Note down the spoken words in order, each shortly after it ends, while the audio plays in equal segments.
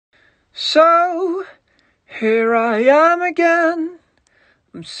So, here I am again.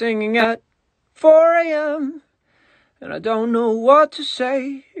 I'm singing at 4 a.m. And I don't know what to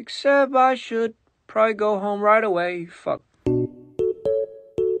say, except I should probably go home right away. Fuck.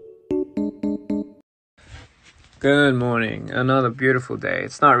 Good morning. Another beautiful day.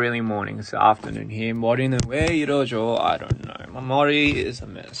 It's not really morning, it's afternoon here. 머리는 왜 이러죠? I don't know. My 머리 is a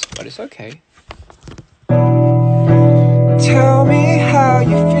mess, but it's okay. Tell me how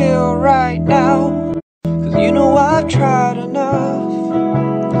you feel right now, 'cause you know I've tried enough,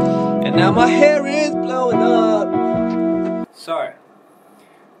 and now my hair is blowing up. Sorry.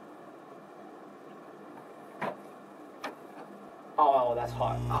 Oh, that's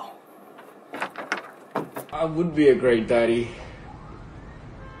hot. Oh. I would be a great daddy.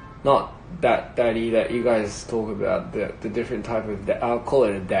 Not that daddy that you guys talk about, the different type of I'll call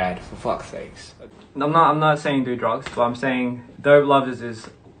it a dad, for fuck's sakes. I'm not saying do drugs, but I'm saying dope love is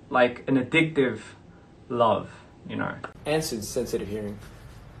like an addictive love, you know. And sensitive hearing.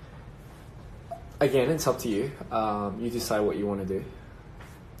 Again, it's up to you. You decide what you want to do.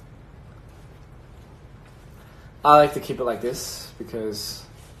 I like to keep it like this because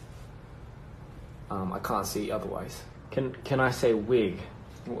I can't see otherwise. Can I say wig?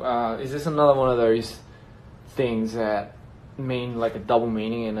 Is this another one of those things that mean like a double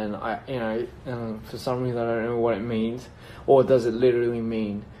meaning, and then for some reason I don't know what it means, or does it literally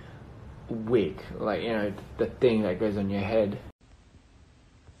mean wig, like the thing that goes on your head?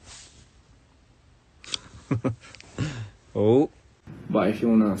 Oh. But if you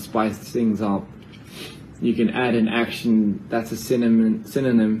want to spice things up, you can add an action that's a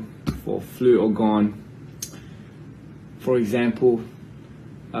synonym for flew or gone. For example,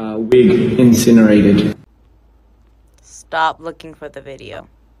 wig incinerated. Stop looking for the video.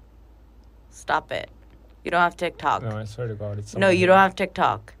 Stop it. You don't have TikTok. No, I swear to God, it's. No, you don't have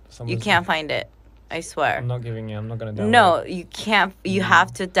TikTok. You can't find it. I swear. I'm not giving you. I'm not gonna download. No, you can't. You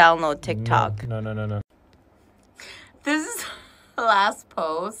have to download TikTok. No. This is the last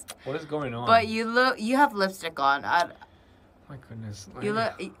post. What is going on? But you have lipstick on. My goodness.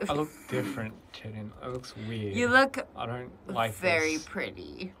 I look different, Jaden. It looks weird. You look. I don't like very this.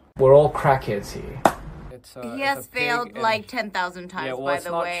 Pretty. We're all crackheads here. He has failed like 10,000 times. Yeah, well, by it's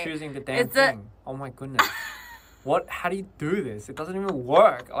the not way. choosing the damn thing. Oh my goodness. What? How do you do this? It doesn't even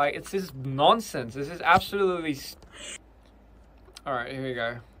work. Like, it's just nonsense. This is absolutely. All right, here we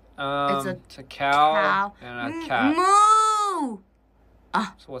go. It's a cow and a cat. Moo!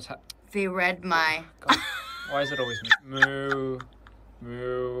 So what's happening? They read my. Why is it always moo,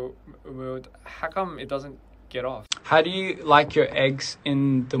 moo, moo? How come it doesn't get off? How do you like your eggs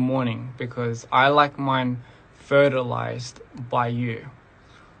in the morning? Because I like mine fertilized by you.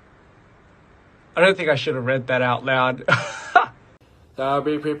 I don't think I should have read that out loud. So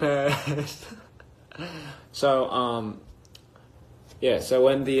be prepared. So yeah, so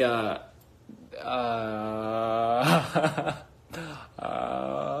when the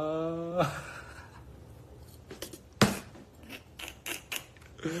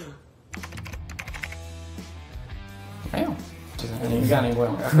아니요. 아니 이게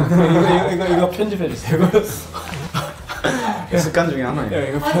아니고요. 이거 편집해 주세요. 습관 중에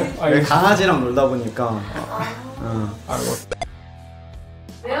하나예요. 강아지랑 놀다 보니까.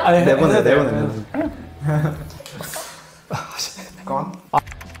 내보내.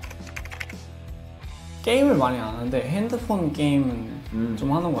 게임을 많이 안 하는데 핸드폰 게임은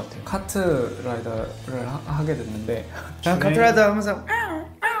좀 하는 것 같아요. 카트라이더를 하게 됐는데 그냥 카트라이더 하면서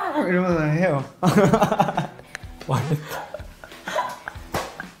이러면서 해요.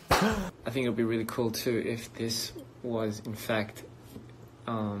 I think it would be really cool too if this was in fact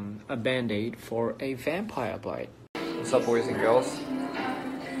a band-aid for a vampire bite. What's up, boys and girls?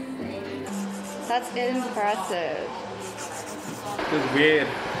 That's impressive. Feels weird.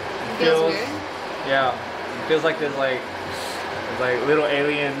 Feels weird? Yeah. It feels like there's like little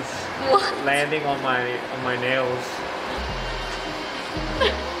aliens landing on my nails.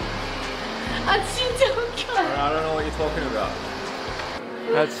 진짜 웃겨. I don't know what you're talking about.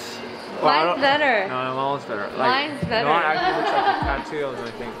 That's. Mine's better. No, mine's better. Mine's better. Mine actually looks like a tattoo or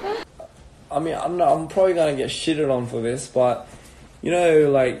something. I mean, I'm probably gonna get shitted on for this, but you know,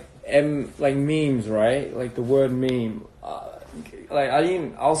 like memes, right? Like the word meme.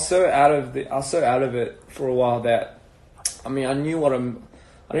 I was so out of it for a while that, I mean, I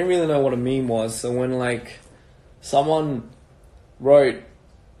didn't really know what a meme was. So when like someone wrote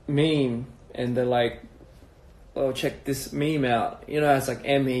meme and they're like, oh, check this meme out. You know, it's like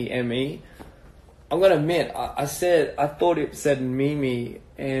M-E-M-E. I'm gonna admit, I thought it said Mimi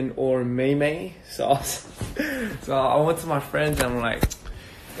or Meme. So I went to my friends and I'm like,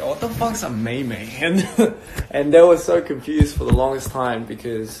 yo, what the fuck's a meow? And they were so confused for the longest time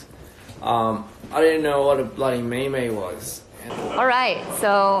because I didn't know what a bloody meow was. All right,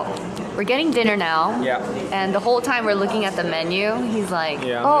 so we're getting dinner now. Yeah. And the whole time we're looking at the menu, he's like,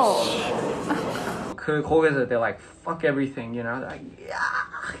 Yeah, oh. 거기서 they're like, fuck everything, you know? Like,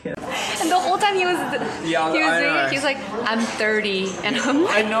 yeah. And the whole time he was Yeah, doing know. it, he was like, I'm 30. And I'm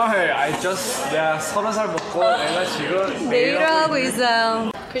like, I know her. I just, 내가 30살 먹고 내가 지금 네, 이러고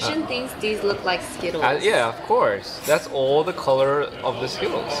있어요. Christian thinks these look like Skittles. Yeah, of course. That's all the color of the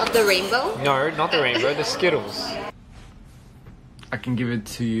Skittles. Of the rainbow? No, not the rainbow, the Skittles. I can give it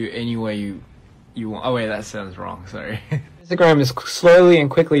to you any way you want. Oh wait, that sounds wrong. Sorry. Instagram is slowly and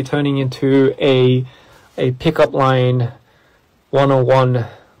quickly turning into a pickup line 101.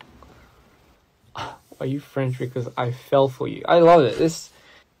 Are you French because I fell for you? I love it.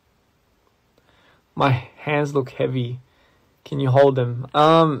 My hands look heavy. Can you hold them?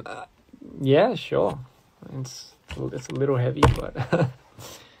 Yeah, sure. It's a little heavy, but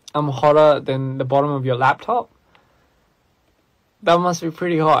I'm hotter than the bottom of your laptop. That must be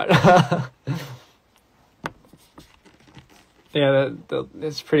pretty hot. Yeah,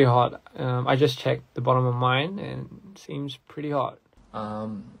 it's pretty hot. I just checked the bottom of mine and it seems pretty hot.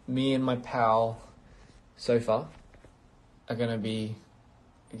 Me and my pal, Sofa, are gonna be,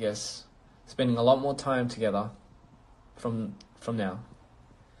 I guess, spending a lot more time together from now.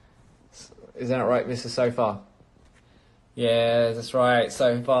 Is that right, Mr. Sofa? Yeah, that's right,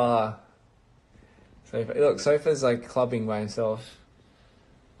 Sofa. Look, Sofa's like clubbing by himself.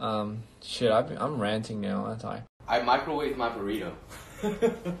 Shit, I'm ranting now, aren't I? I microwave my burrito.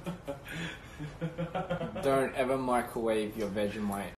 Don't ever microwave your Vegemite.